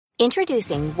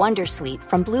Introducing Wondersuite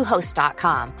from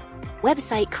Bluehost.com.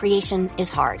 Website creation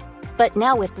is hard, but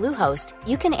now with Bluehost,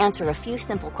 you can answer a few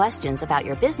simple questions about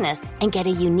your business and get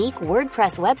a unique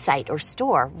WordPress website or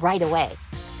store right away.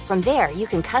 From there, you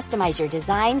can customize your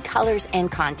design, colors,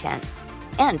 and content.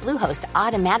 And Bluehost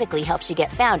automatically helps you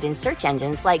get found in search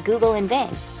engines like Google and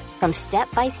Bing. From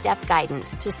step-by-step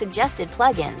guidance to suggested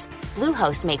plugins,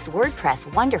 Bluehost makes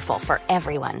WordPress wonderful for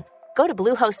everyone. Go to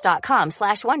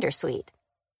bluehost.com/wondersuite.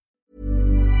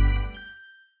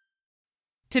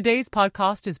 Today's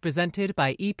podcast is presented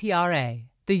by EPRA,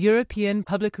 the European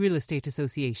Public Real Estate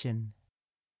Association.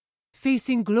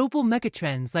 Facing global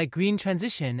megatrends like green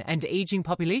transition and aging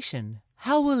population,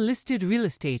 how will listed real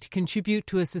estate contribute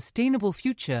to a sustainable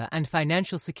future and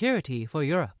financial security for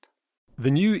Europe?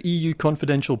 The new EU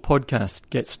Confidential podcast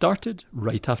gets started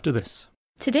right after this.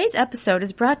 Today's episode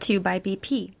is brought to you by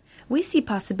BP. We see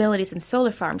possibilities in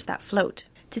solar farms that float.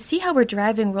 To see how we're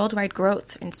driving worldwide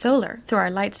growth in solar through our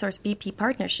Lightsource BP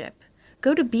partnership,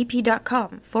 go to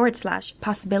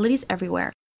bp.com/possibilities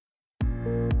everywhere.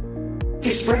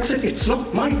 This Brexit, it's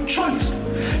not my choice.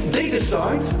 They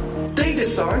decide,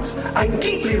 I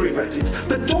deeply regret it,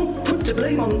 but don't put the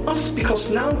blame on us because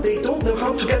now they don't know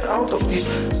how to get out of this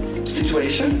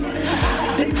situation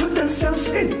they put themselves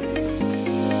in.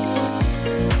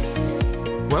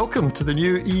 Welcome to the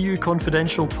new EU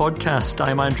Confidential podcast.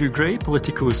 I'm Andrew Gray,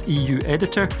 Politico's EU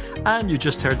editor, and you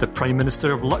just heard the Prime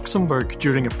Minister of Luxembourg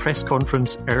during a press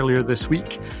conference earlier this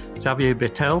week. Xavier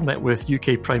Bettel met with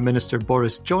UK Prime Minister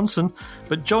Boris Johnson,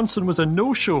 but Johnson was a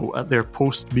no-show at their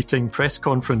post-meeting press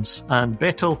conference, and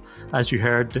Bettel, as you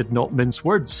heard, did not mince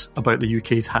words about the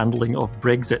UK's handling of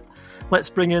Brexit. Let's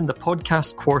bring in the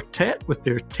podcast quartet with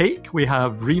their take. We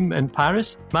have Reem in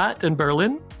Paris, Matt in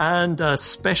Berlin, and a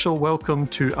special welcome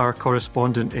to our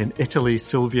correspondent in Italy,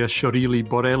 Silvia Sciorilli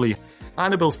Borelli.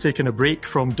 Annabelle's taken a break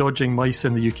from dodging mice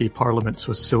in the UK Parliament,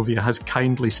 so Silvia has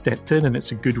kindly stepped in, and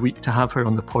it's a good week to have her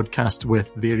on the podcast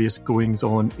with various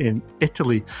goings-on in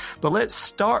Italy. But let's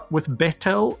start with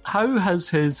Bettel. How has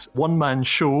his one-man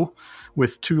show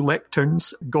with two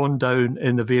lecterns gone down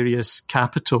in the various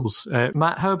capitals?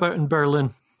 Matt, how about in Berlin?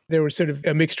 There was sort of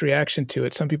a mixed reaction to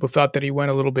it. Some people thought that he went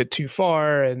a little bit too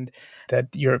far and that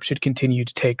Europe should continue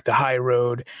to take the high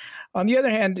road. On the other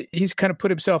hand, he's kind of put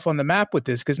himself on the map with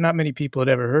this because not many people had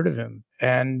ever heard of him.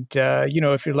 And,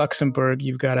 if you're Luxembourg,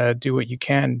 you've got to do what you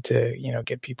can to,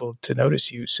 get people to notice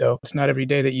you. So it's not every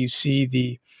day that you see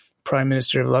the Prime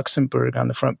Minister of Luxembourg on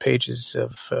the front pages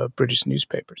of British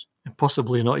newspapers.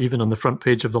 Possibly not even on the front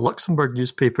page of the Luxembourg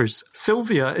newspapers.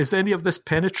 Sylvia, is any of this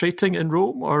penetrating in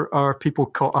Rome, or are people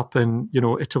caught up in,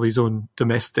 Italy's own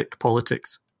domestic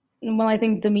politics? Well, I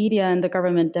think the media and the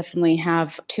government definitely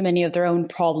have too many of their own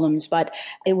problems, but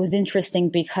it was interesting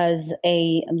because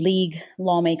a League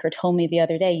lawmaker told me the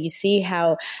other day, you see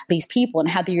how these people and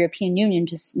how the European Union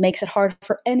just makes it hard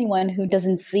for anyone who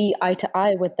doesn't see eye to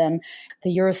eye with them.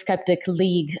 The Eurosceptic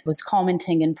League was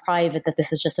commenting in private that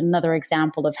this is just another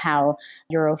example of how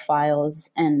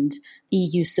Europhiles and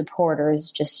EU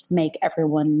supporters just make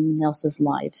everyone else's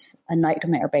lives a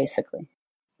nightmare, basically.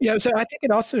 Yeah, so I think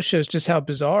it also shows just how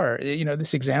bizarre,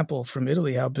 this example from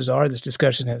Italy, how bizarre this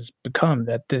discussion has become,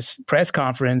 that this press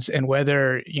conference and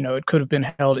whether, it could have been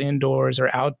held indoors or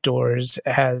outdoors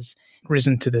has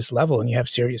risen to this level. And you have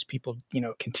serious people,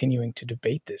 continuing to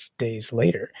debate this days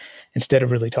later instead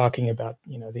of really talking about,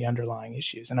 the underlying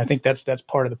issues. And I think that's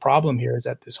part of the problem here is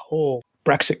that this whole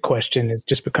Brexit question has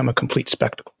just become a complete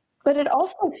spectacle. But it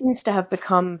also seems to have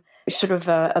become sort of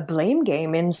a blame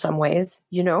game in some ways.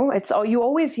 It's all, you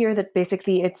always hear that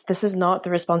basically this is not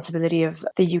the responsibility of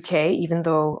the UK, even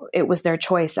though it was their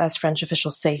choice, as French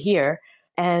officials say here.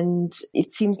 And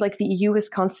it seems like the EU is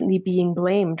constantly being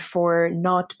blamed for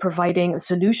not providing a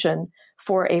solution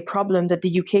for a problem that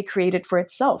the UK created for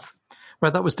itself.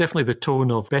 Right, that was definitely the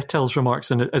tone of Bettel's remarks.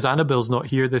 And as Annabelle's not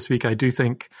here this week, I do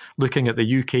think looking at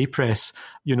the UK press,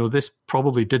 this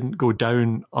probably didn't go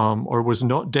down or was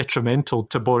not detrimental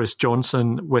to Boris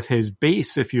Johnson with his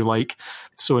base, if you like.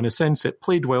 So in a sense, it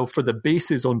played well for the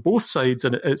bases on both sides,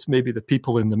 and it's maybe the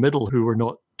people in the middle who were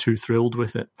not too thrilled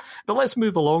with it. But let's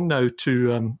move along now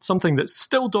to something that's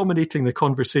still dominating the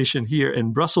conversation here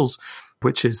in Brussels,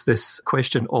 which is this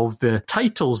question of the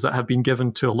titles that have been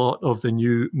given to a lot of the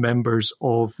new members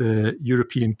of the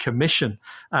European Commission.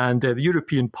 And the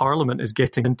European Parliament is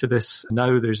getting into this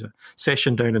now. There's a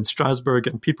session down in Strasbourg,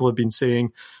 and people have been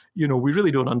saying, we really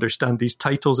don't understand these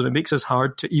titles, and it makes us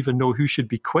hard to even know who should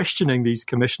be questioning these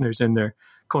commissioners in their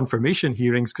confirmation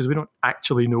hearings because we don't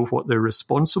actually know what they're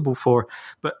responsible for.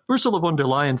 But Ursula von der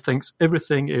Leyen thinks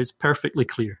everything is perfectly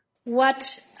clear.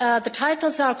 What the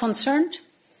titles are concerned,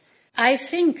 I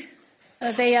think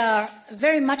they are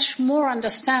very much more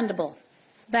understandable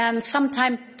than some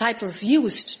titles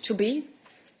used to be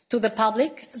to the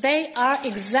public. They are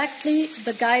exactly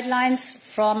the guidelines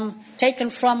taken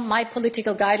from my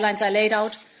political guidelines I laid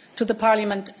out to the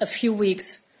Parliament a few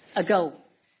weeks ago.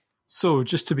 So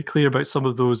just to be clear about some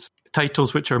of those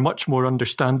titles which are much more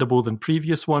understandable than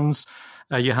previous ones,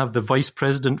 you have the Vice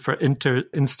President for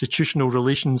Interinstitutional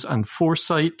Relations and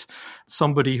Foresight,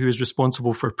 somebody who is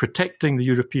responsible for protecting the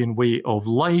European way of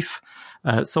life,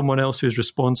 someone else who is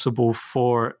responsible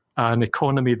for an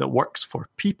economy that works for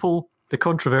people. The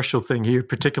controversial thing here,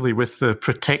 particularly with the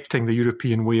protecting the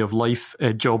European way of life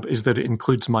job, is that it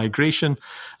includes migration.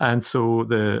 And so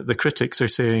the critics are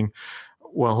saying,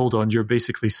 well, hold on, you're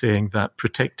basically saying that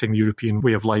protecting the European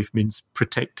way of life means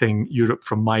protecting Europe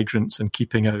from migrants and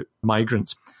keeping out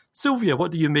migrants. Sylvia,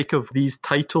 what do you make of these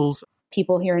titles?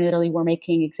 People here in Italy were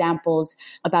making examples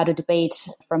about a debate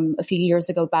from a few years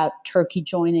ago about Turkey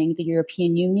joining the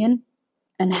European Union,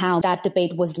 and how that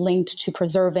debate was linked to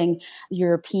preserving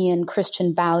European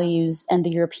Christian values and the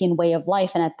European way of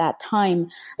life. And at that time,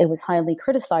 it was highly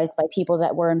criticized by people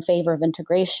that were in favor of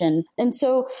integration. And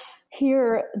so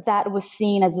here, that was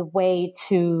seen as a way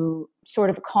to sort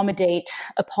of accommodate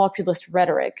a populist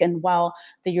rhetoric. And while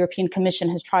the European Commission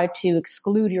has tried to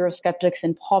exclude Eurosceptics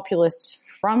and populists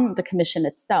from the Commission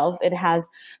itself, it has,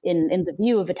 in the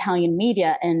view of Italian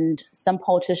media and some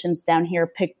politicians down here,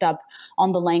 picked up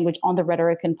on the language, on the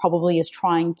rhetoric, and probably is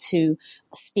trying to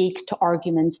speak to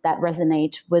arguments that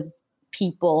resonate with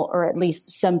people, or at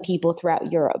least some people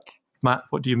throughout Europe. Matt,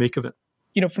 what do you make of it?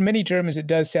 You know, for many Germans, it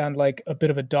does sound like a bit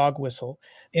of a dog whistle,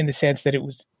 in the sense that it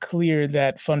was clear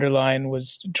that von der Leyen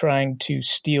was trying to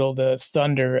steal the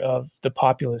thunder of the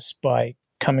populists by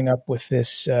coming up with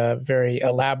this very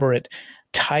elaborate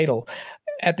title.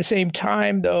 At the same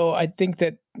time, though, I think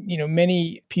that, you know,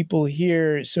 many people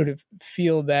here sort of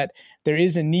feel that there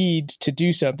is a need to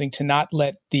do something to not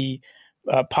let the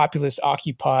populists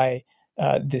occupy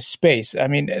this space. I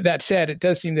mean, that said, it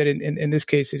does seem that in this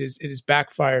case, it is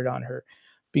backfired on her,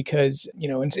 because, you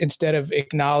know, instead of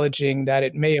acknowledging that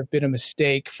it may have been a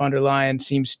mistake, von der Leyen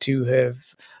seems to have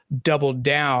doubled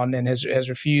down and has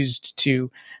refused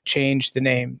to change the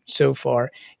name so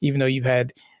far, even though you've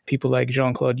had people like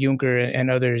Jean-Claude Juncker and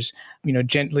others, you know,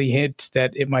 gently hint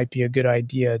that it might be a good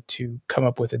idea to come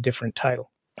up with a different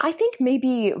title. I think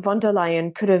maybe von der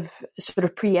Leyen could have sort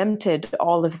of preempted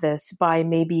all of this by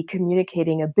maybe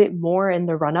communicating a bit more in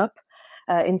the run-up.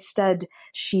 Instead,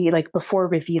 she, before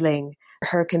revealing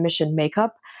her commission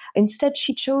makeup, instead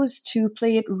she chose to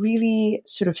play it really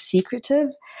sort of secretive.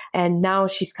 And now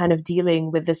she's kind of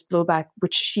dealing with this blowback,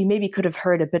 which she maybe could have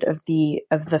heard a bit of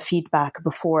the feedback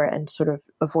before and sort of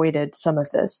avoided some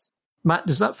of this. Matt,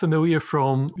 is that familiar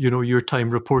from, you know, your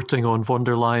time reporting on von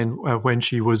der Leyen when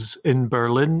she was in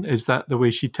Berlin? Is that the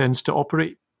way she tends to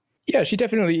operate? Yeah, she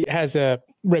definitely has a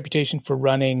reputation for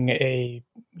running a,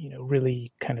 you know,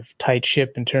 really kind of tight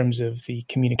ship in terms of the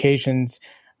communications,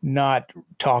 not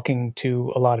talking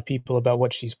to a lot of people about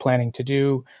what she's planning to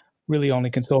do, really only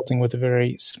consulting with a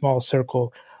very small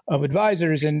circle of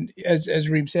advisors. And as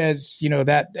Reem says, you know,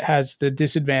 that has the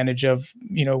disadvantage of,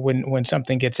 you know, when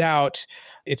something gets out,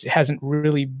 it hasn't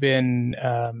really been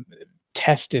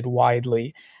tested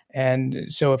widely. And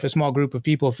so if a small group of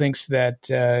people thinks that,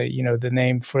 you know, the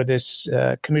name for this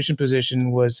commission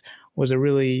position was a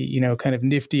really, you know, kind of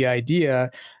nifty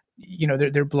idea, you know,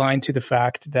 they're blind to the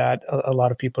fact that a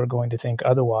lot of people are going to think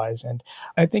otherwise. And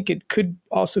I think it could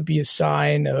also be a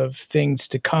sign of things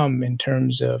to come in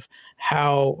terms of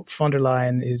how von der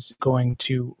Leyen is going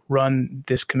to run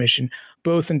this commission,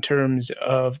 both in terms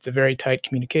of the very tight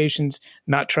communications,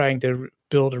 not trying to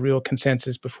build a real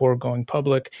consensus before going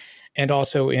public, and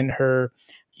also in her,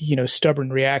 you know,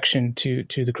 stubborn reaction to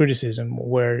the criticism,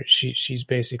 where she's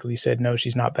basically said, no,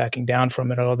 she's not backing down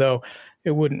from it, although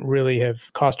it wouldn't really have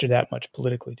cost her that much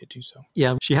politically to do so.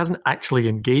 Yeah, she hasn't actually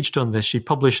engaged on this. She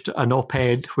published an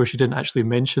op-ed where she didn't actually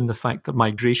mention the fact that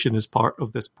migration is part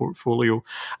of this portfolio.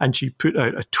 And she put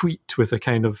out a tweet with a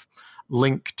kind of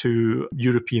link to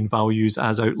European values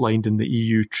as outlined in the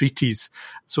EU treaties.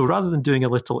 So rather than doing a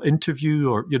little interview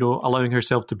or, you know, allowing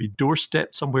herself to be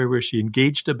doorstepped somewhere where she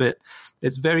engaged a bit,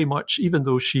 it's very much, even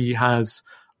though she has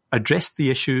addressed the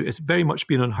issue, it's very much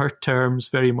been on her terms,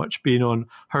 very much been on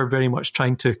her very much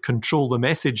trying to control the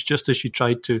message, just as she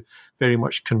tried to very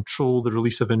much control the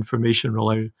release of information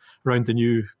around the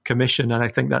new commission. And I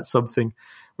think that's something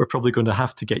we're probably going to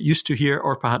have to get used to here,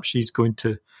 or perhaps she's going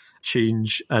to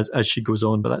change as she goes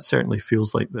on, but that certainly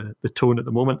feels like the tone at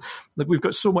the moment. Look, we've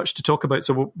got so much to talk about,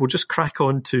 so we'll just crack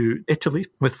on to Italy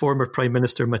with former Prime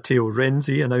Minister Matteo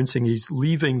Renzi announcing he's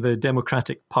leaving the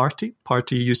Democratic Party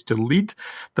he used to lead,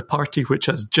 the party which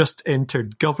has just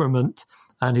entered government,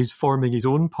 and he's forming his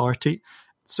own party.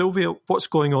 Sylvia, what's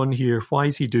going on here? Why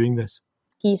is he doing this?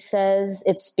 He says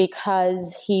it's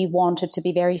because he wanted to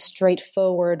be very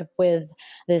straightforward with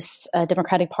this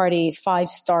Democratic Party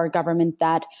 5-star government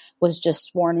that was just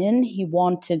sworn in. He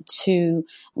wanted to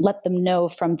let them know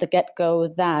from the get-go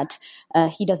that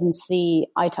he doesn't see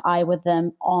eye to eye with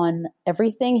them on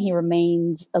everything. He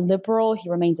remains a liberal. He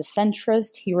remains a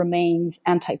centrist. He remains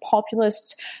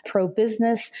anti-populist,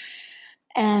 pro-business.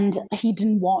 And he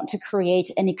didn't want to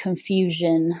create any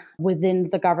confusion within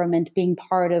the government being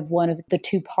part of one of the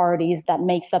two parties that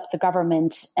makes up the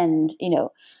government and,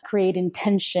 creating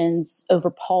tensions over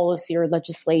policy or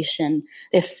legislation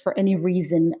if for any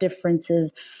reason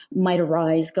differences might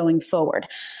arise going forward.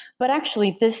 But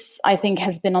actually, this, I think,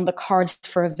 has been on the cards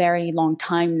for a very long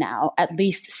time now, at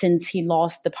least since he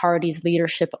lost the party's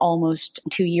leadership almost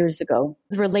 2 years ago.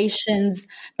 Relations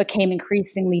became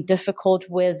increasingly difficult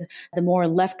with the more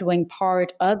left-wing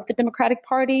part of the Democratic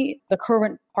Party. The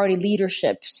current party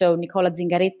leadership, so Nicola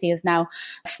Zingaretti, is now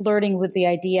flirting with the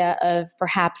idea of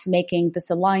perhaps making this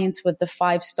alliance with the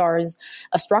 5 stars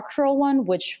a structural one,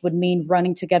 which would mean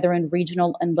running together in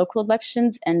regional and local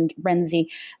elections, and Renzi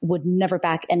would never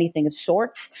back anything of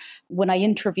sorts. When I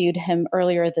interviewed him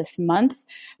earlier this month,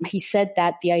 he said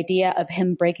that the idea of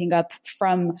him breaking up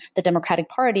from the Democratic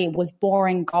Party was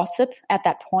boring gossip at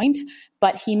that point,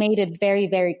 but he made it very,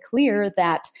 very clear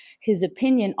that his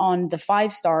opinion on the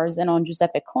 5 stars and on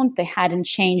Giuseppe Conte hadn't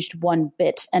changed one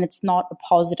bit, and it's not a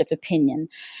positive opinion.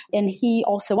 And he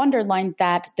also underlined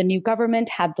that the new government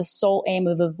had the sole aim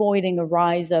of avoiding a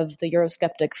rise of the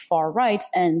Eurosceptic far right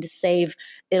and save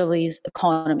Italy's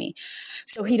economy.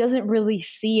 So he doesn't really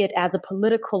see it as a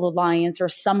political alliance or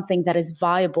something that is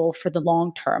viable for the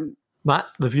long term. Matt,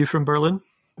 the view from Berlin?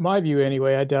 My view,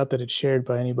 anyway, I doubt that it's shared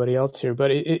by anybody else here,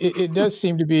 but it does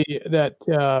seem to be that,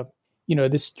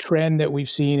 this trend that we've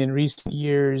seen in recent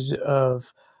years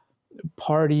of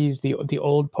parties, the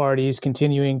old parties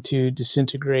continuing to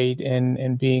disintegrate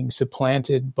and being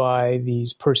supplanted by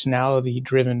these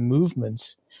personality-driven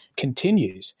movements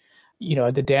continues.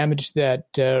 The damage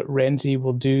that Renzi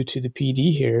will do to the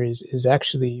PD here is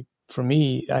actually, for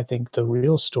me, I think, the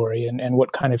real story and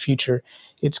what kind of future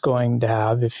it's going to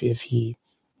have if he,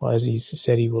 well, as he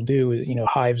said he will do,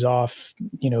 hives off,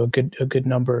 a good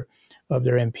number of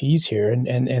their MPs here.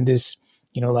 And this,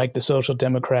 like the Social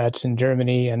Democrats in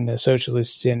Germany and the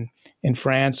socialists in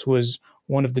France was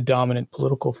one of the dominant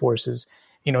political forces.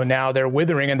 Now they're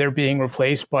withering and they're being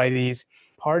replaced by these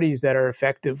parties that are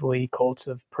effectively cults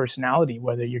of personality,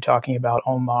 whether you're talking about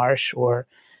En Marche or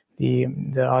the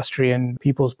Austrian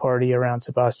People's Party around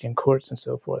Sebastian Kurz and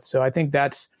so forth. So I think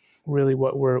that's really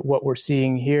what we're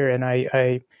seeing here, and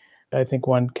I think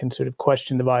one can sort of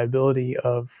question the viability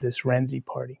of this Renzi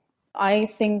party. I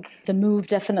think the move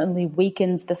definitely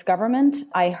weakens this government.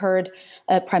 I heard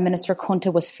Prime Minister Conte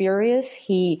was furious.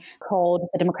 He called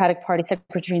the Democratic Party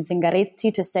Secretary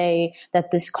Zingaretti to say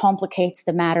that this complicates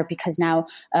the matter because now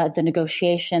the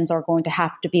negotiations are going to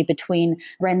have to be between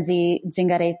Renzi,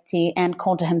 Zingaretti, and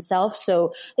Conte himself.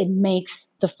 So it makes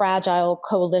the fragile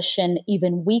coalition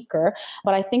even weaker.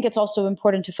 But I think it's also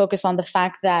important to focus on the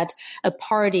fact that a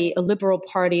liberal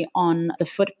party on the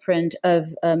footprint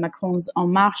of Macron's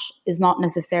En Marche is not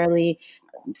necessarily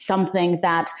something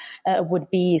that would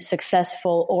be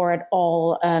successful or at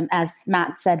all, as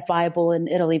Matt said, viable in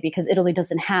Italy, because Italy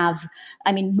doesn't have,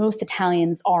 most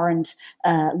Italians aren't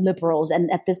liberals.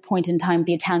 And at this point in time,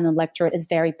 the Italian electorate is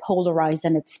very polarized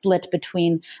and it's split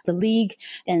between the League,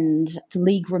 and the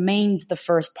League remains the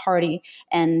first party,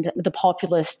 and the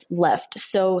populist left.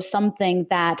 So something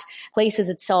that places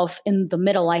itself in the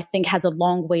middle, I think, has a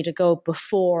long way to go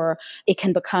before it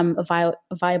can become a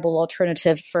viable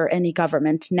alternative for any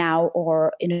government now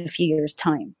or in a few years'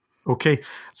 time. Okay,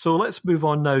 so let's move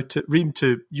on now to Reem,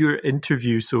 to your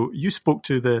interview. So you spoke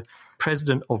to the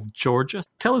president of Georgia.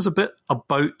 Tell us a bit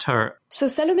about her. So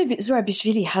Salome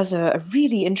Zurabishvili has a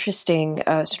really interesting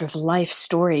sort of life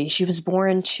story. She was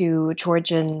born to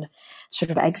Georgian sort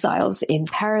of exiles in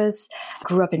Paris,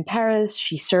 grew up in Paris.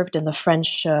 She served in the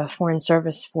French Foreign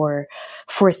Service for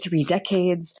 3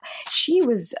 decades. She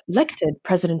was elected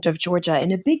president of Georgia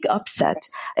in a big upset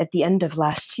at the end of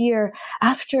last year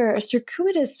after a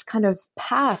circuitous kind of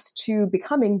path to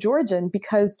becoming Georgian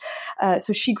because,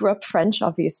 so she grew up French,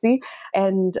 obviously,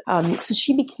 and so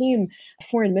she became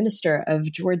foreign minister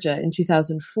of Georgia in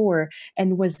 2004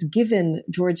 and was given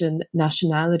Georgian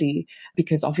nationality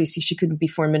because obviously she couldn't be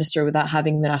foreign minister without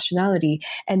having the nationality,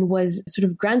 and was sort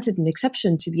of granted an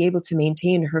exception to be able to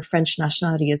maintain her French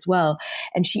nationality as well.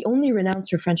 And she only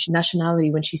renounced her French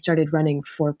nationality when she started running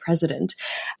for president.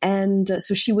 And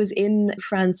so she was in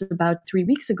France about 3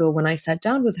 weeks ago when I sat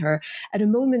down with her at a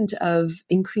moment of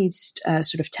increased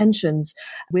sort of tensions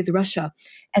with Russia.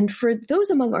 And for those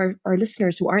among our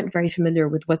listeners who aren't very familiar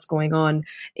with what's going on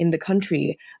in the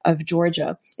country of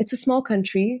Georgia, it's a small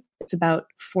country. It's about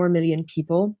 4 million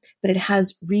people, but it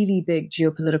has really big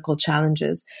geopolitical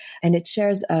challenges. And it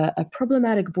shares a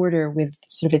problematic border with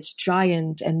sort of its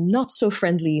giant and not so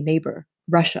friendly neighbor,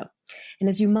 Russia. And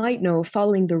as you might know,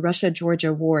 following the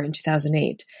Russia-Georgia war in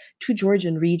 2008, 2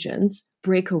 Georgian regions,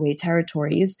 breakaway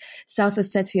territories, South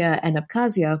Ossetia and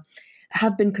Abkhazia,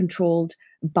 have been controlled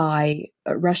by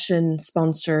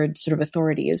Russian-sponsored sort of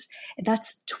authorities.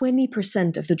 That's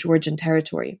 20% of the Georgian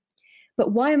territory.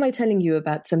 But why am I telling you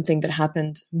about something that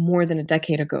happened more than a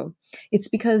decade ago? It's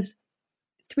because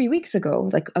 3 weeks ago,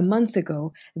 like a month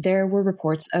ago, there were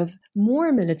reports of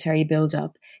more military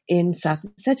buildup in South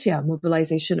Ossetia,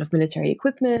 mobilization of military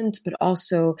equipment, but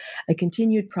also a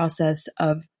continued process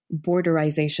of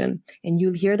borderization. And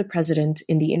you'll hear the president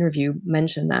in the interview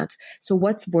mention that. So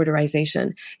what's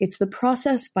borderization? It's the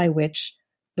process by which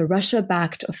the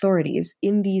Russia-backed authorities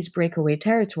in these breakaway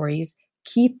territories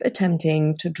keep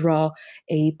attempting to draw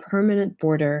a permanent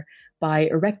border by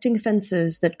erecting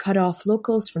fences that cut off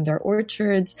locals from their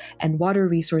orchards and water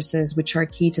resources, which are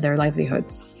key to their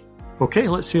livelihoods. Okay,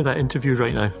 let's hear that interview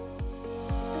right now.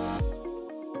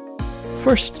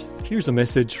 First, here's a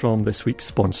message from this week's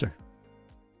sponsor.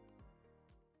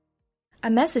 A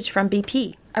message from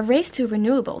BP. A race to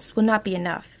renewables will not be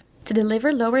enough. To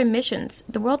deliver lower emissions,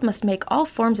 the world must make all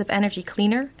forms of energy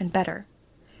cleaner and better.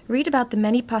 Read about the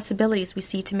many possibilities we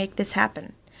see to make this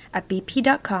happen at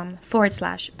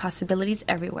bp.com/possibilities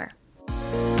everywhere.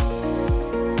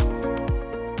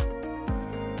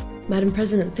 Madam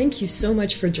President, thank you so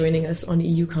much for joining us on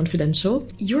EU Confidential.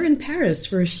 You're in Paris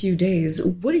for a few days.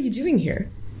 What are you doing here?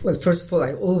 Well, first of all,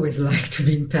 I always like to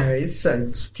be in Paris.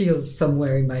 I'm still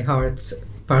somewhere in my heart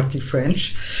partly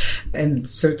French and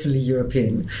certainly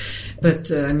European.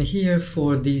 But I'm here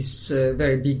for this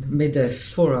very big MEDEF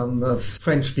forum of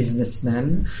French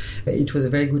businessmen. It was a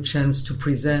very good chance to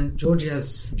present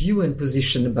Georgia's view and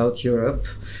position about Europe,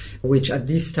 which at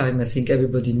this time I think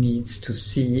everybody needs to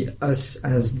see us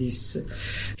as these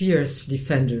fierce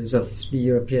defenders of the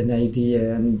European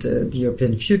idea and the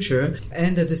European future.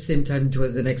 And at the same time, it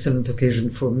was an excellent occasion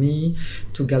for me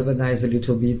to galvanize a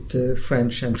little bit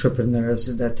French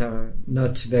entrepreneurs that are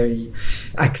not very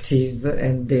active,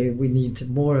 and we need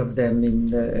more of them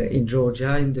in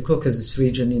Georgia, in the Caucasus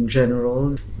region in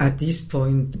general. At this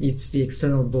point, it's the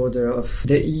external border of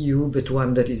the EU, but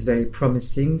one that is very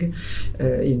promising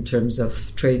in terms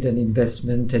of trade and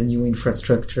investment and new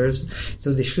infrastructures.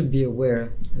 So they should be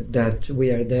aware that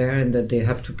we are there and that they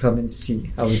have to come and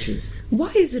see how it is.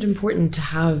 Why is it important to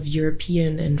have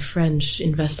European and French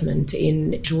investment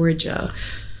in Georgia?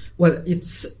 Well,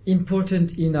 it's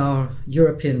important in our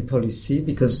European policy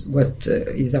because what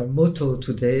is our motto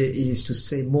today is to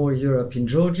say more Europe in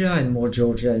Georgia and more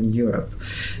Georgia in Europe,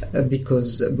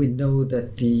 because we know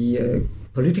that the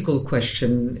political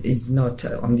question is not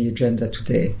on the agenda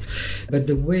today. But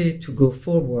the way to go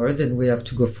forward, and we have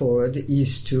to go forward,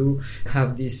 is to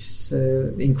have this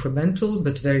incremental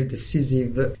but very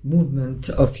decisive movement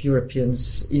of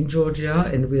Europeans in Georgia,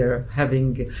 and we are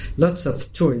having lots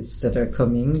of tourists that are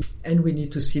coming, and we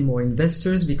need to see more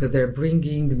investors because they're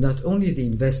bringing not only the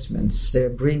investments, they're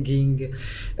bringing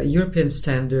European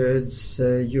standards,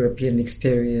 European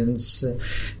experience.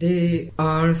 They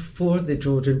are, for the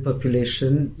Georgian population,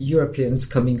 Europeans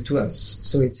coming to us.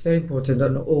 So it's very important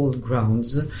on all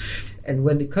grounds. And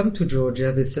when they come to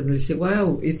Georgia, they suddenly say,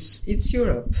 wow, it's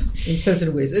Europe in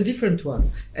certain ways, a different one,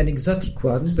 an exotic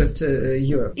one, but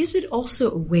Europe. Is it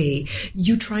also a way,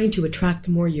 you trying to attract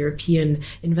more European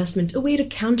investment, a way to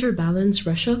counterbalance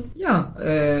Russia? Yeah,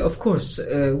 of course.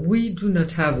 We do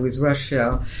not have with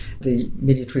Russia the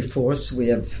military force. We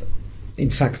have in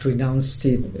fact renounced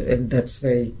it, and that's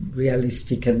very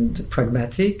realistic and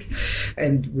pragmatic.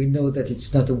 And we know that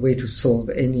it's not a way to solve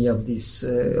any of these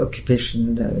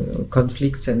occupation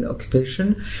conflicts and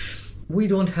occupation. We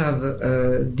don't have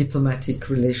diplomatic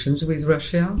relations with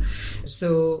Russia,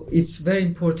 so it's very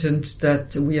important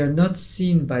that we are not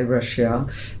seen by Russia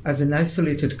as an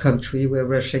isolated country where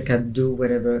Russia can do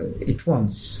whatever it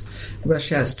wants.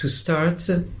 Russia has to start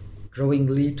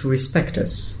growingly to respect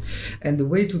us. And the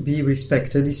way to be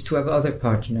respected is to have other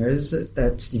partners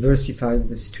that diversify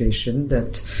the situation,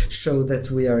 that show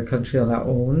that we are a country on our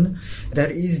own,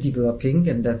 that is developing,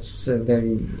 and that's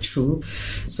very true.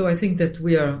 So I think that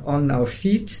we are on our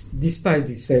feet despite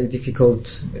this very difficult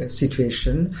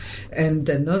situation. And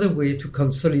another way to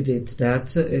consolidate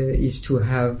that is to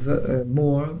have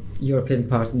more European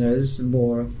partners,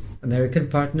 more American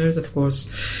partners, of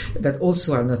course, that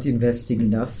also are not investing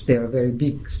enough. They are very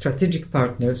big strategic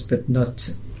partners, but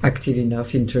not active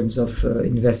enough in terms of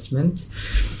investment.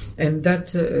 And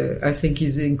that, I think,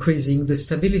 is increasing the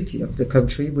stability of the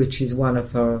country, which is one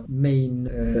of our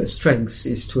main strengths,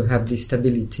 is to have this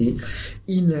stability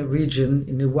in a region,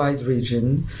 in a wide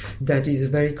region, that is a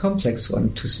very complex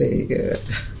one, to say.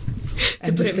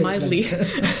 To put it mildly.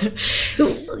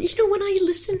 When I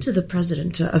listen to the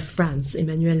president of France,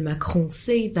 Emmanuel Macron,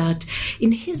 say that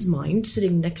in his mind,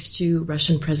 sitting next to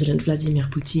Russian President Vladimir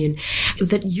Putin,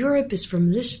 that Europe is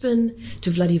from Lisbon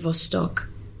to Vladivostok,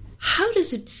 how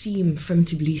does it seem from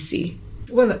Tbilisi?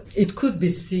 Well, it could be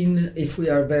seen if we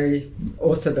are very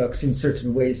orthodox in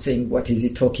certain ways, saying what is he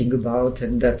talking about,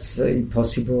 and that's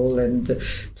impossible, and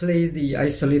play the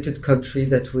isolated country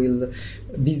that will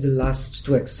be the last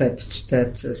to accept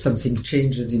that something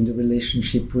changes in the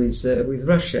relationship with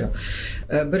Russia.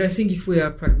 But I think if we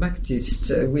are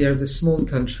pragmatists, we are the small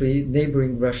country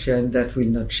neighboring Russia, and that will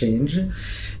not change.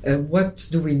 What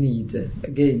do we need?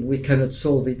 Again, we cannot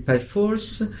solve it by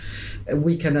force.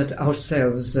 We cannot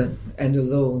ourselves and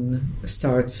alone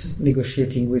start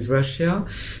negotiating with Russia.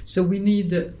 So we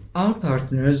need our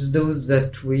partners, those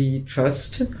that we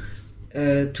trust,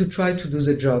 to try to do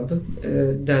the job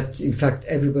that, in fact,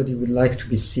 everybody would like to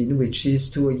be seen, which is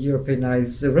to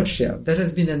Europeanize Russia. That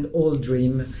has been an old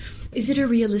dream. Is it a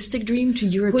realistic dream to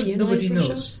Europeanize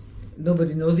Russia?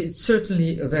 Nobody knows. It's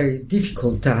certainly a very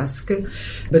difficult task,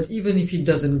 but even if it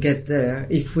doesn't get there,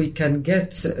 if we can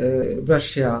get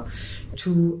Russia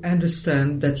to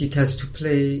understand that it has to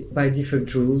play by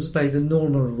different rules, by the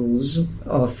normal rules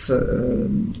of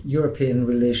European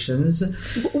relations.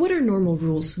 What are normal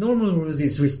rules? Normal rules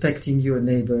is respecting your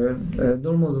neighbor.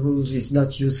 Normal rules is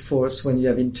not use force when you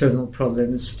have internal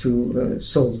problems to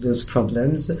solve those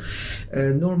problems.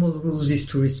 Normal rules is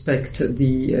to respect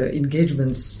the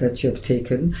engagements that you have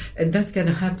taken. And that can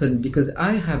happen because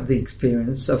I have the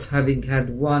experience of having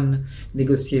had one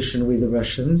negotiation with the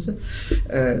Russians,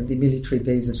 the military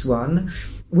basis one,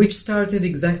 which started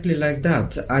exactly like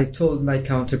that. I told my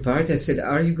counterpart, I said,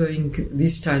 are you going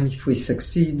this time, if we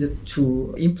succeed,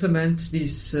 to implement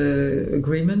this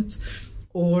agreement?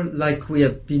 Or like we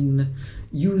have been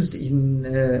used in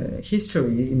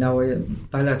history in our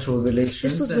bilateral relations.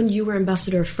 This was when you were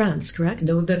ambassador of France, correct?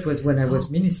 No, that was when I was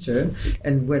minister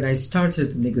and when I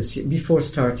started before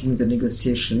starting the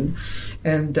negotiation.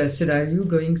 And I said, are you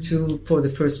going to, for the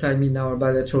first time in our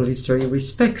bilateral history,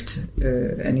 respect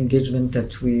an engagement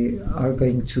that we are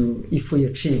going to, if we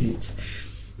achieve it?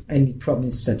 And he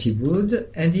promised that he would,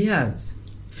 and he has.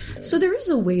 So there is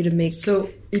a way to make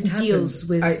deals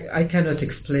with... I cannot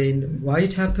explain why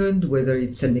it happened, whether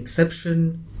it's an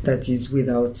exception that is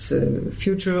without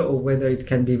future or whether it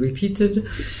can be repeated.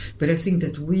 But I think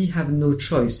that we have no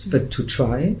choice but to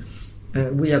try.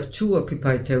 We have 2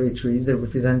 occupied territories that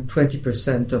represent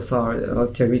 20% of our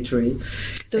territory.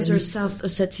 Those are South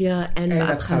Ossetia and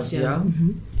Abkhazia.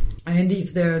 Mm-hmm. And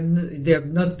if they have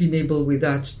not been able with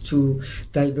that to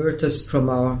divert us from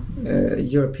our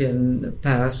European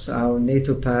path, our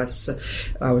NATO path,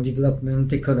 our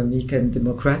development, economic and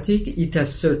democratic, it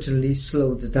has certainly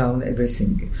slowed down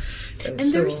everything. And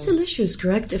there are still issues,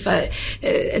 correct? At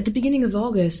the beginning of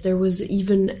August, there was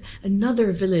even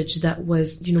another village that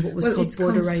was, what was called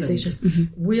borderization.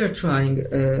 Mm-hmm. We are trying,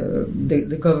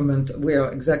 the government, we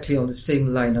are exactly on the same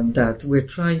line on that. We're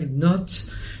trying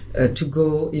not to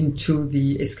go into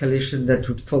the escalation that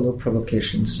would follow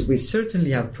provocations. We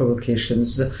certainly have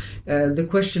provocations. The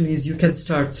question is, you can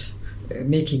start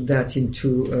making that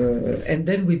into... and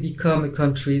then we become a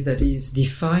country that is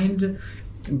defined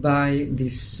by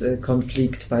this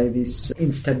conflict, by this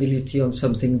instability on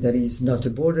something that is not a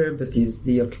border, but is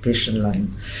the occupation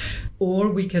line. Or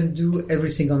we can do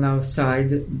everything on our side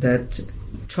that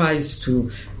tries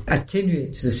to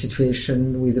attenuate the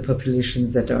situation with the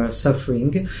populations that are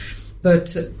suffering,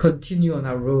 but continue on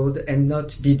our road and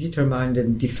not be determined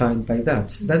and defined by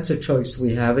that. That's a choice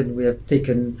we have, and we have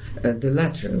taken the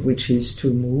latter, which is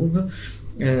to move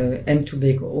and to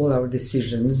make all our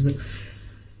decisions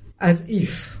as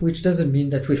if, which doesn't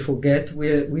mean that we forget.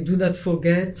 We do not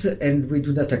forget and we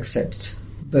do not accept,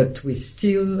 but we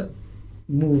still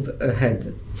move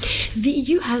ahead. The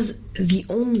EU has the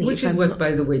only... Which is what,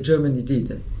 by the way, Germany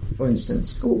did, for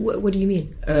instance. What do you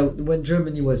mean? When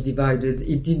Germany was divided,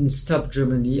 it didn't stop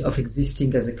Germany of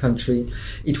existing as a country.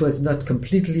 It was not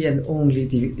completely and only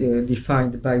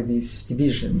defined by this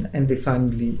division, and they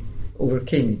finally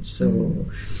overcame it. So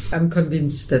I'm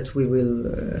convinced that we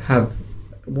will have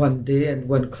one day and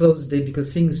one close day,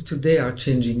 because things today are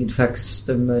changing, in fact,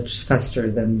 much faster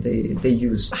than they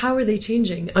used. How are they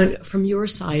changing from your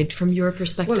side, from your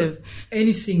perspective? Well,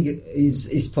 anything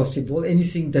is possible.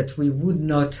 Anything that we would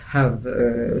not have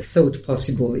thought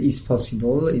possible is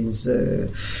possible.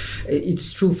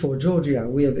 It's true for Georgia.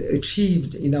 We have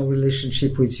achieved in our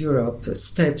relationship with Europe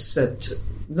steps that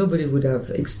nobody would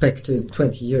have expected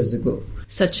 20 years ago.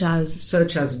 Such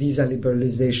as visa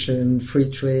liberalization, free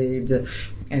trade,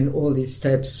 and all these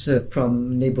steps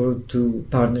from neighborhood to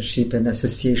partnership and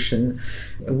association.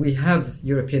 We have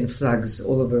European flags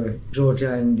all over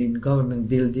Georgia and in government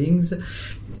buildings,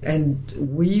 and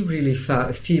we really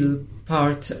feel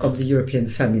part of the European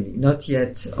family, not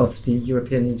yet of the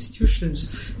European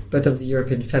institutions, but of the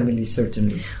European family,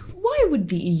 certainly. Why would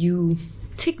the EU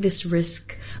take this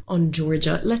risk on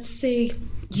Georgia? Let's say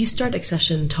you start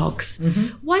accession talks.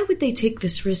 Why would they take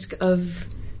this risk of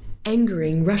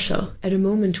angering Russia at a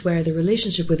moment where the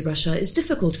relationship with Russia is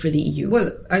difficult for the EU?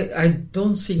 Well, I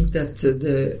don't think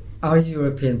that our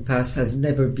European path has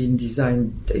never been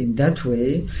designed in that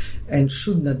way, and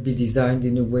should not be designed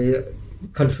in a way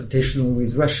confrontational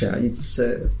with Russia. It's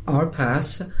our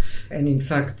path, and in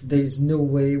fact there is no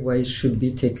way why it should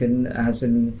be taken as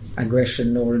an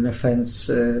aggression or an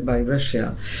offense by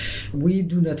Russia. We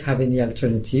do not have any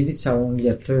alternative. It's our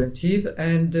only alternative.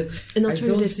 And an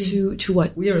alternative to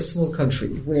what? We are a small country.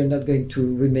 We are not going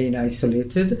to remain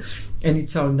isolated, and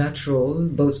it's our natural,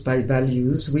 both by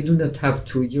values. We do not have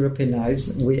to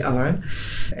Europeanize. We are,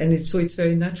 and it's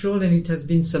very natural, and it has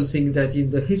been something that in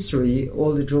the history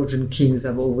all the Georgian kings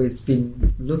have always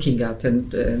been looking at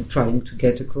and trying to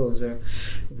get a closer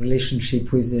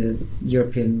relationship with the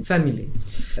European family.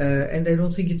 And I don't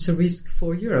think it's a risk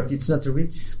for Europe. It's not a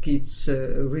risk, it's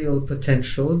a real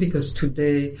potential, because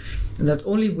today not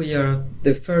only we are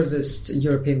the furthest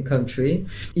European country,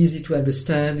 easy to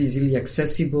understand, easily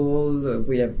accessible,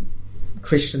 we have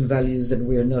Christian values, and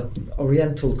we are not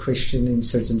Oriental Christian in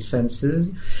certain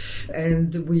senses,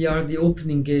 and we are the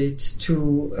opening gate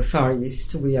to Far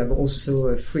East. We have also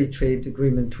a free trade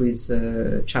agreement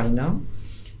with China.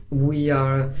 We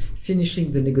are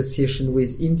finishing the negotiation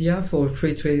with India for a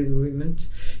free trade agreement.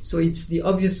 So it's the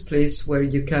obvious place where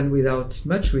you can, without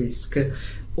much risk,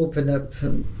 open up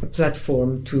a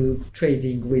platform to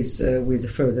trading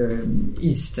with further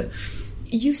east.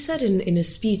 You said in a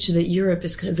speech that Europe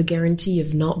is kind of the guarantee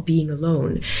of not being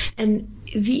alone. And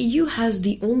the EU has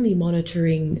the only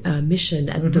monitoring mission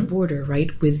at the border, right,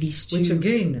 with these two... Which,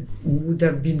 again, would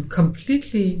have been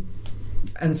completely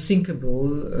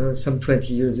unthinkable some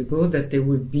 20 years ago, that there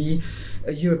would be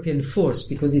a European force,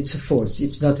 because it's a force.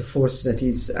 It's not a force that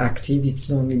is active, it's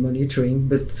only monitoring,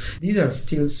 but these are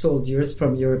still soldiers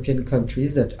from European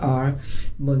countries that are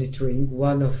monitoring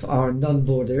one of our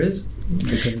non-borders.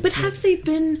 But have they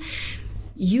been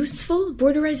useful?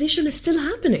 Borderization is still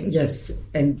happening. Yes,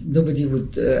 and nobody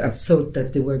would have thought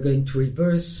that they were going to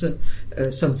reverse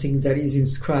something that is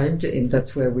inscribed, and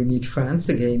that's where we need France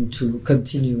again to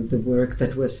continue the work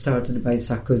that was started by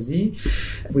Sarkozy,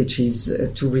 which is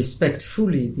to respect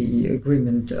fully the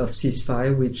agreement of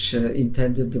ceasefire, which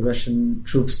intended the Russian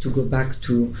troops to go back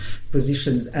to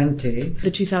positions ante the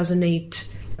 2008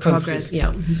 progress,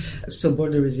 yeah. So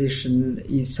borderization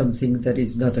is something that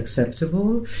is not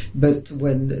acceptable. But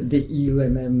when the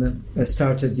EUMM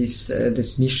started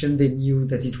this mission, they knew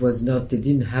that it was not. They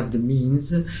didn't have the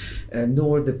means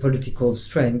nor the political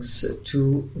strengths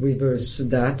to reverse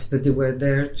that. But they were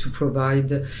there to provide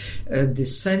the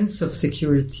sense of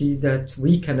security that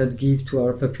we cannot give to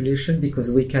our population,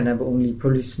 because we can have only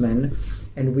policemen,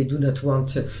 and we do not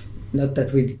want. Not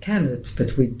that we cannot,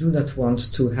 but we do not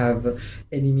want to have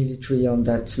any military on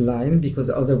that line, because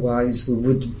otherwise we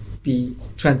would be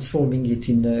transforming it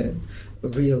in a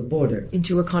real border.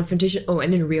 Into a confrontation? Oh,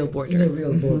 and in a real border. In a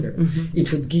real border.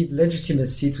 It would give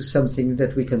legitimacy to something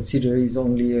that we consider is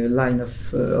only a line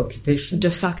of occupation. De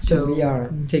facto. So we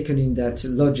are taken in that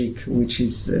logic, which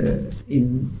is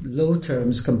in low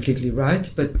terms completely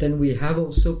right, but then we have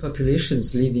also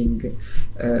populations living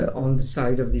on the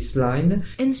side of this line.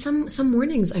 And some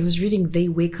mornings I was reading they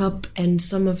wake up and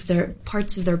some of their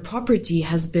parts of their property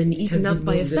has been eaten up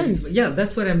by a fence. Yeah,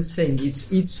 that's what I'm saying.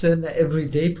 It's an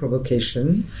everyday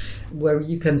provocation where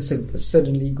you can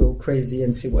suddenly go crazy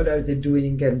and say, what are they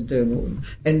doing?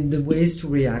 And the ways to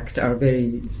react are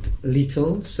very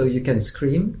little, so you can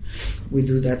scream. We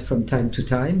do that from time to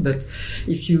time, but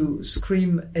if you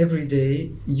scream every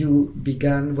day, you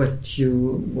began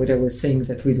what I was saying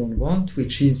that we don't want,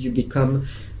 which is you become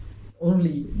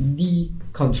only the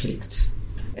conflict.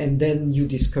 And then you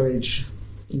discourage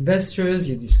investors,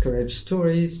 you discourage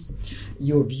stories,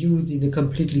 you're viewed in a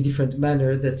completely different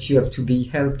manner, that you have to be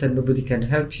helped and nobody can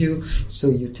help you, so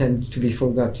you tend to be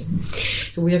forgotten.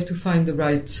 So we have to find the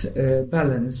right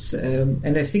balance,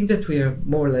 and I think that we are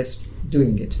more or less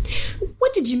doing it.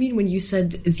 What did you mean when you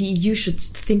said the EU should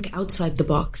think outside the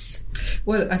box?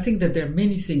 Well, I think that there are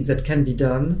many things that can be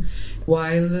done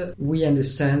while we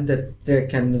understand that there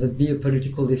cannot be a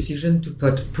political decision to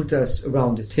put us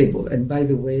around the table. And by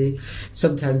the way,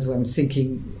 sometimes when I'm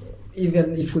thinking,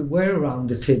 even if we were around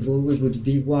the table, we would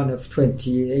be one of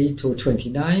 28 or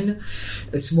 29,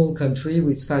 a small country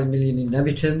with 5 million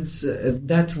inhabitants.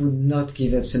 That would not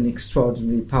give us an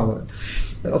extraordinary power.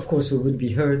 Of course, we would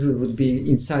be heard, we would be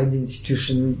inside the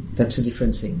institution, that's a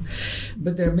different thing.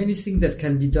 But there are many things that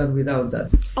can be done without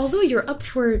that. Although you're up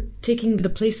for taking the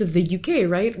place of the UK,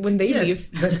 right? When they leave.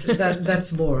 Yes, but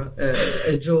that's more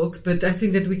a joke. But I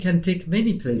think that we can take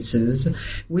many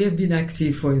places. We have been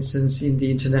active, for instance, in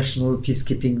the international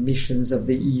peacekeeping missions of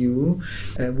the EU.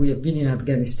 We have been in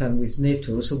Afghanistan with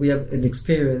NATO, so we have an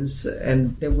experience,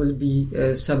 and there will be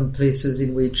some places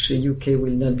in which the UK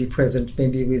will not be present,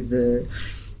 maybe with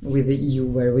the EU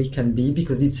where we can be,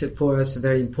 because it's for us a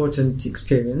very important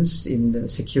experience in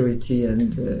security,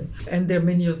 and there are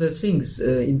many other things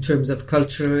in terms of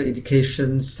culture,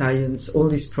 education, science, all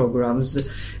these programs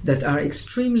that are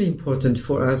extremely important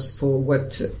for us for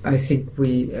what I think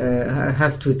we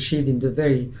have to achieve in the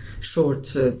very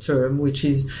short term, which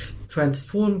is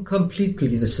transform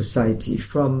completely the society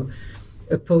from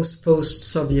a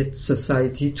post-Soviet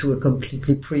society to a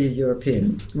completely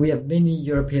pre-European. We have many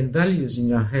European values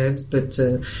in our heads, but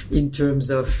in terms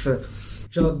of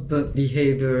job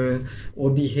behavior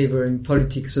or behavior in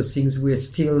politics or things, we're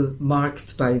still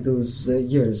marked by those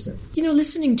years. You know,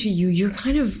 listening to you, you're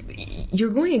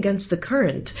going against the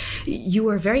current. You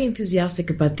are very enthusiastic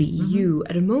about the EU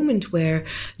at a moment where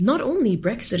not only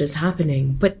Brexit is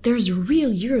happening, but there's real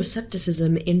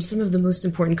Euroscepticism in some of the most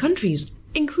important countries,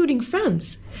 including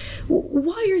France.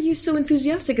 Why are you so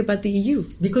enthusiastic about the EU?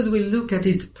 Because we look at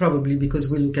it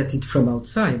from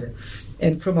outside.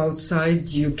 And from outside,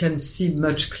 you can see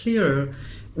much clearer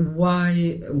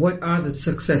what are the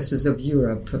successes of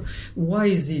Europe? Why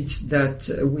is it that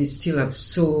we still have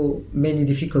so many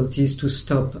difficulties to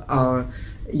stop our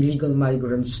illegal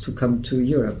migrants to come to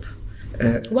Europe?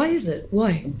 Why is it?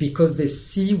 Why? Because they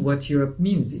see what Europe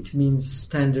means. It means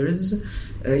standards.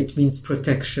 It means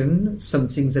protection, some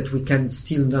things that we can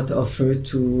still not offer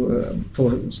to,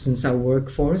 for instance, our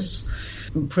workforce.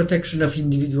 Protection of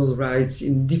individual rights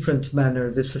in different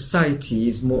manner. The society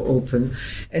is more open.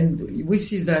 And we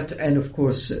see that, and of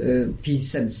course,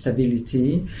 peace and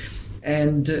stability.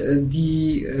 And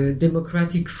the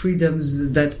democratic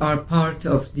freedoms that are part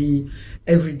of the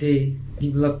everyday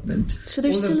development. So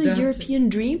there's still a European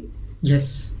dream?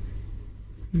 Yes.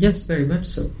 Yes, very much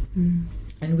so.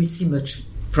 And we see much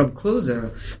from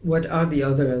closer what are the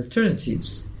other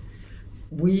alternatives.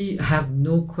 We have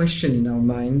no question in our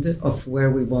mind of where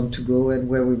we want to go and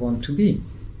where we want to be.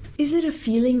 Is it a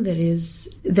feeling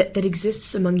that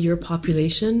exists among your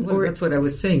population? Well, that's what I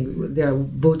was saying. They are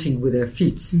voting with their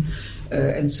feet.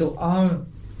 And so our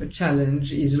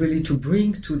challenge is really to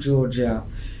bring to Georgia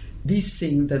this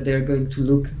thing that they're going to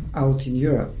look out in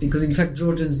Europe. Because in fact,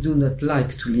 Georgians do not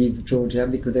like to leave Georgia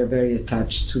because they're very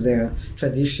attached to their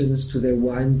traditions, to their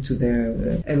wine, to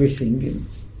their everything.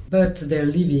 But they're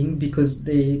leaving because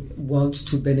they want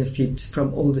to benefit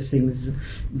from all the things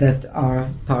that are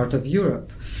part of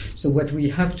Europe. So what we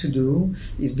have to do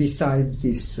is, besides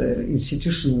this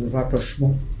institutional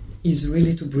rapprochement, is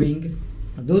really to bring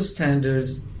those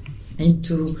standards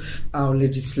into our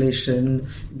legislation,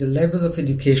 the level of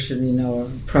education in our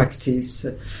practice,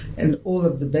 and all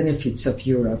of the benefits of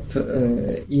Europe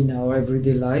in our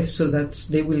everyday life, so that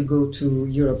they will go to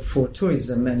Europe for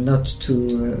tourism and not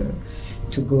to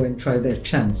to go and try their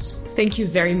chance. Thank you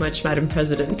very much, Madam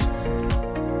President.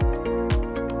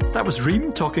 That was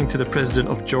Reem talking to the President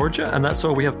of Georgia, and that's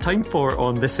all we have time for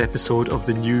on this episode of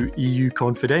the new EU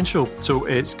Confidential. So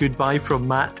it's goodbye from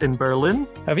Matt in Berlin.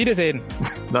 Auf Wiedersehen.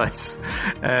 Nice.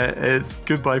 It's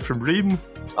goodbye from Reem.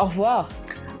 Au revoir.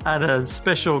 And a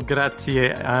special grazie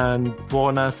and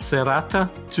buona serata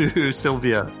to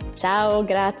Sylvia. Ciao,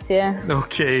 grazie.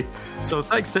 Okay, so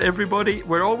thanks to everybody.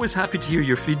 We're always happy to hear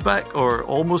your feedback, or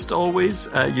almost always.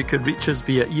 You can reach us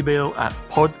via email at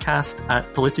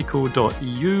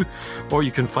podcast@politico.eu, or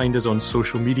you can find us on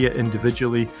social media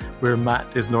individually, where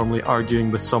Matt is normally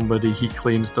arguing with somebody he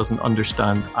claims doesn't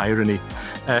understand irony.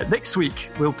 Next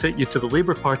week, we'll take you to the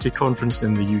Labour Party conference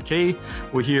in the UK.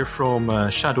 We'll hear from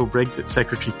Shadow Brexit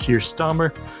Secretary Keir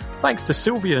Starmer. Thanks to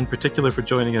Sylvia in particular for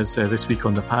joining us this week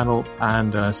on the panel,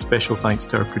 and special thanks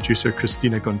to our producer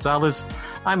Christina Gonzalez.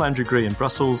 I'm Andrew Gray in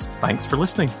Brussels. Thanks for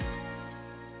listening.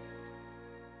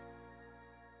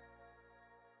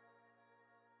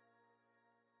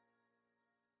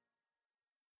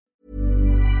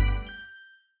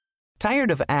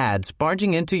 Tired of ads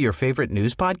barging into your favorite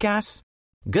news podcasts?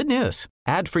 Good news.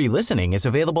 Ad-free listening is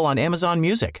available on Amazon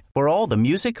Music for all the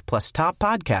music plus top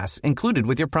podcasts included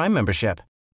with your Prime membership.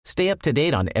 Stay up to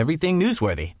date on everything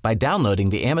newsworthy by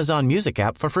downloading the Amazon Music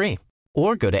app for free,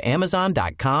 or go to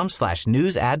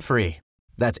amazon.com/news ad free.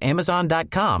 That's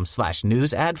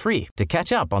amazon.com/news ad free to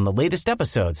catch up on the latest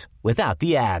episodes without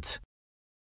the ads.